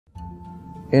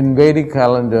In Vedic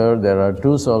calendar, there are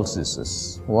two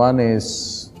solstices. One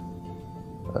is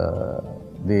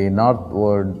the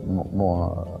northward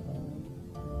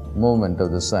movement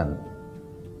of the sun,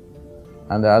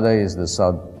 and the other is the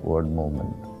southward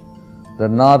movement. The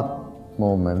north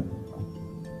movement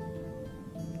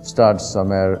starts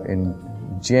somewhere in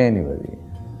January.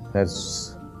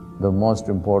 That's the most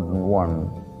important one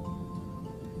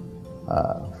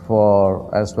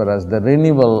as far as the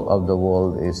renewal of the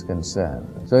world is concerned.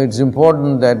 So it's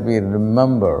important that we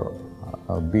remember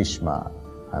Bheeshma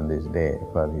on this day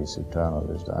for his eternal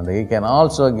wisdom. And he can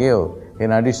also give,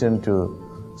 in addition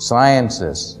to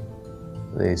sciences,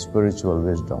 the spiritual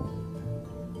wisdom,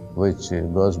 which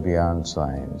goes beyond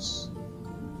science.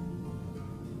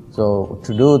 So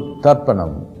to do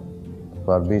Tarpanam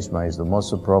for Bheeshma is the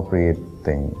most appropriate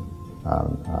thing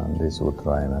on this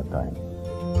Uttarayana time.